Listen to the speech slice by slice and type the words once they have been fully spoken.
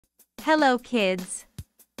Hello kids!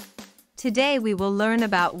 Today we will learn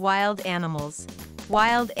about wild animals.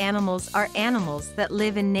 Wild animals are animals that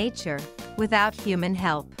live in nature, without human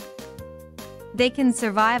help. They can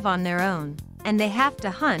survive on their own, and they have to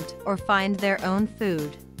hunt or find their own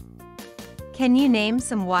food. Can you name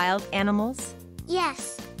some wild animals?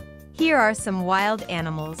 Yes. Here are some wild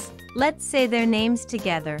animals. Let's say their names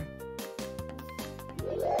together.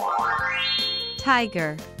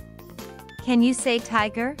 Tiger. Can you say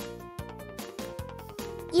tiger?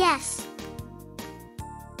 Yes.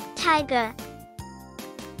 Tiger.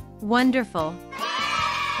 Wonderful.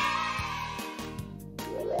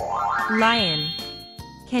 Lion.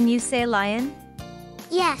 Can you say lion?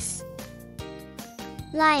 Yes.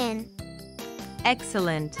 Lion.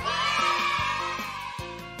 Excellent.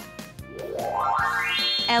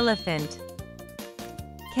 Elephant.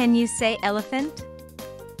 Can you say elephant?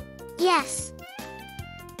 Yes.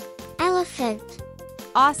 Elephant.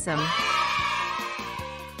 Awesome.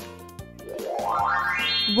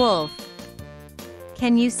 Wolf.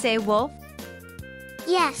 Can you say wolf?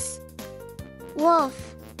 Yes.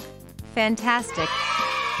 Wolf. Fantastic.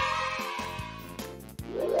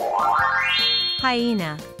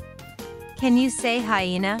 Hyena. Can you say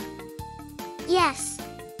hyena? Yes.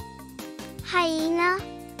 Hyena.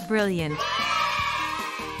 Brilliant.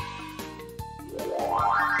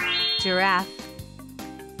 Giraffe.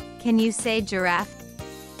 Can you say giraffe?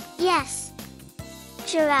 Yes.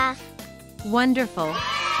 Giraffe. Wonderful.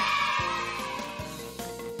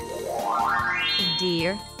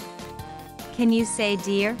 Deer. Can you say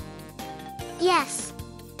deer? Yes.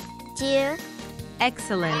 Deer.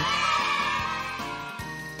 Excellent.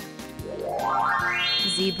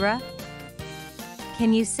 Zebra.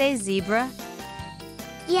 Can you say zebra?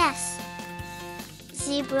 Yes.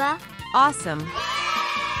 Zebra. Awesome.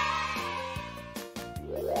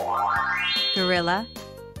 Gorilla.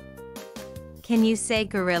 Can you say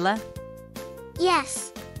gorilla?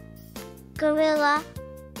 Yes. Gorilla.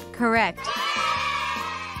 Correct.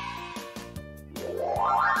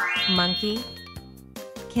 Monkey.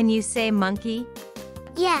 Can you say monkey?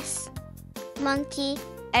 Yes. Monkey.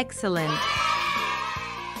 Excellent.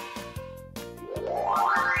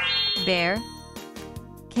 Bear.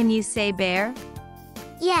 Can you say bear?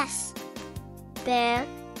 Yes. Bear.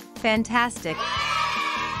 Fantastic.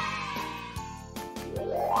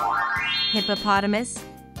 Hippopotamus.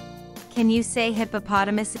 Can you say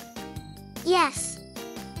hippopotamus? Yes.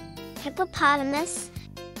 Hippopotamus.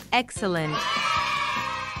 Excellent.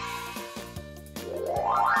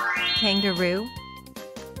 Kangaroo.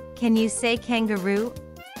 Can you say kangaroo?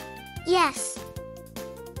 Yes.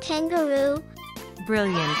 Kangaroo.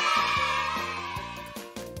 Brilliant.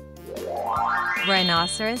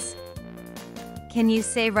 Rhinoceros. Can you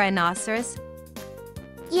say rhinoceros?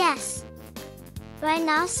 Yes.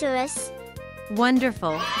 Rhinoceros.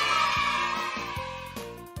 Wonderful.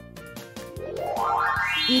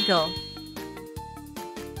 Eagle.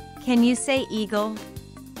 Can you say eagle?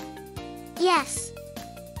 Yes.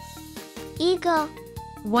 Eagle.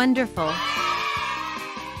 Wonderful.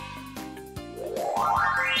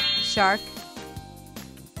 Shark.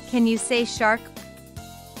 Can you say shark?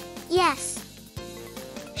 Yes.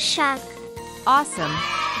 Shark. Awesome.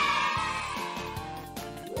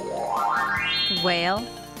 Whale.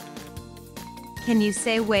 Can you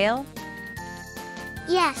say whale?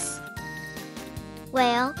 Yes.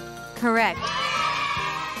 Whale. Correct.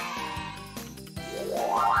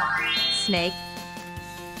 Snake.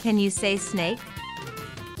 Can you say snake?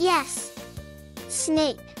 Yes.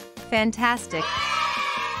 Snake. Fantastic.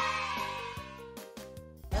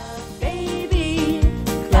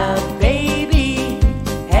 Club baby,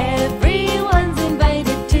 everyone's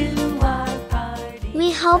invited to our party.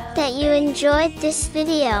 We hope that you enjoyed this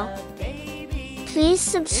video. Please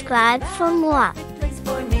subscribe for more.